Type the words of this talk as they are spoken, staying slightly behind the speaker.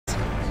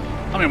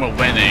mean, we're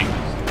winning.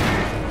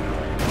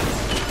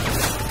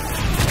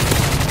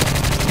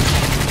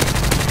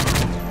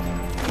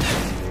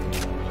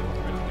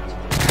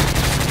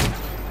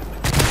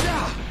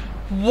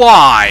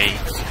 Why?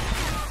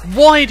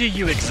 Why do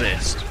you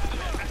exist?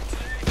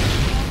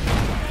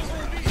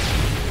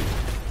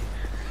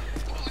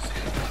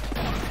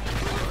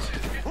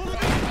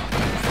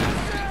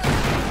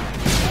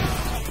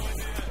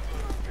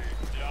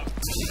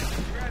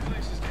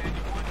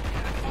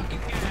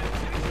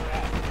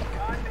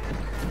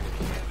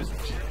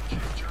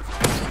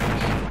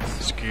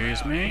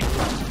 Excuse me?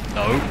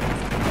 No.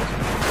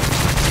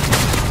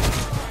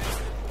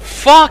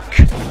 Fuck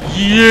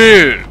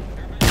you!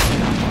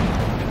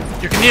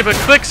 You can either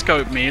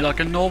quickscope me like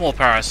a normal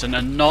person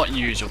and not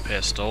use your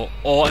pistol,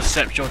 or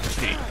accept your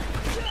defeat.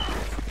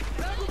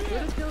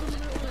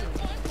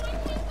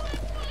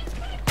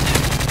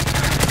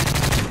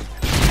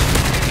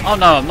 Oh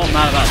no, I'm not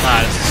mad about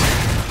that.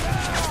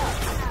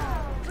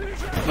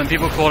 It's when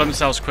people call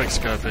themselves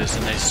quickscopers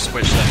and they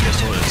switch their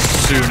pistol as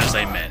soon as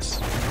they miss.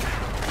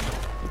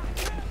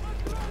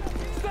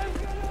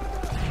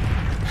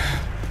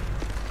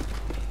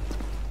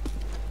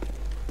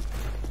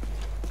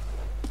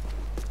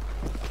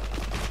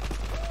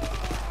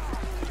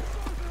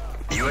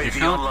 If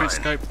you can't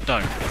quickscope,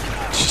 don't.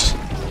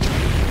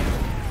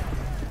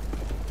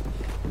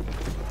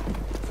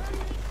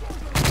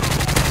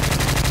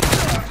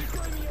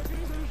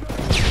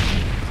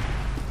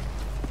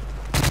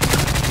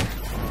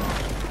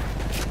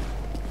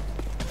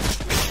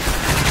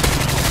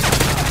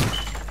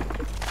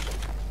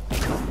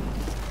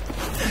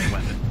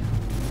 Weapon.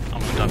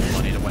 I'm done.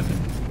 I need a weapon.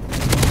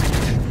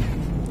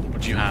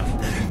 What do you have?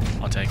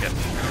 I'll take it.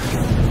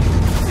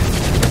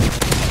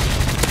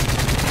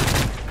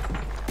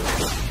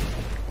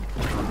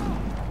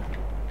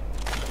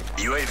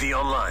 UAV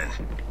online.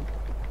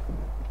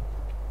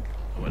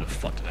 Where the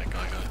fuck did that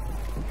guy go?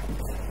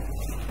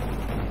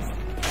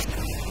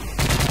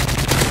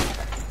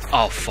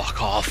 Oh,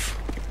 fuck off.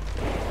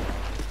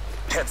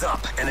 Heads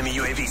up, enemy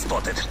UAV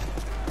spotted.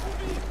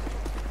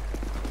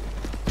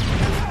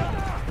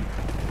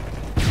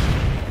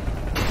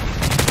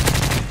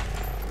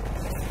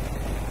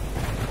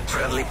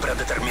 Friendly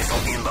Predator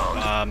missile inbound.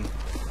 I'm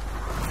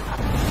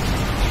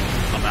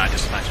at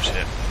dispatcher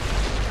ship.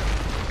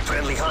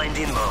 Friendly Hind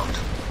inbound.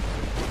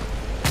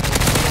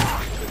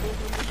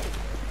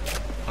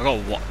 I got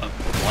one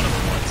of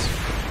them once.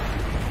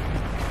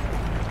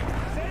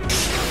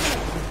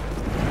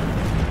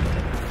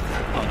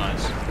 Oh,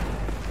 nice.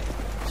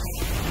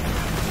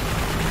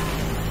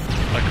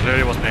 I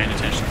clearly was paying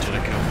attention to the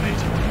kill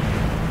feed.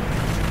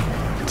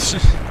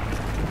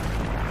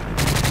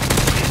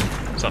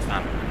 What's up,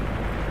 fam?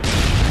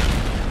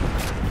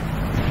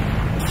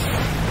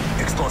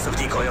 Explosive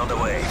decoy on the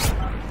way.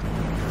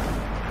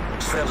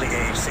 Friendly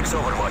AH-6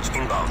 Overwatch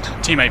inbound.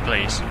 Teammate,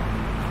 please.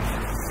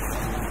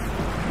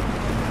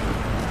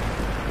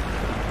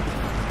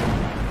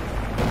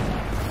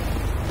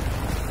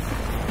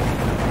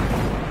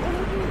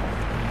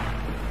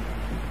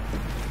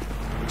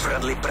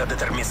 Friendly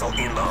Predator missile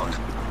inbound.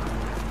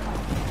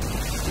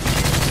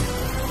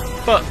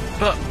 But...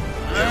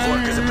 Your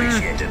work is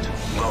appreciated.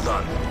 Well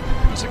done.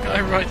 There's a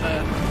guy right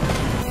there.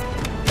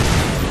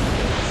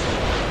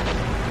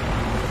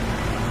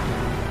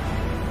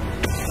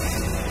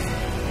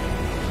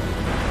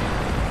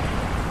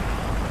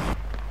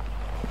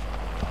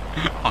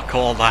 I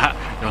call that,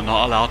 you're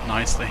not allowed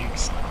nice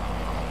things.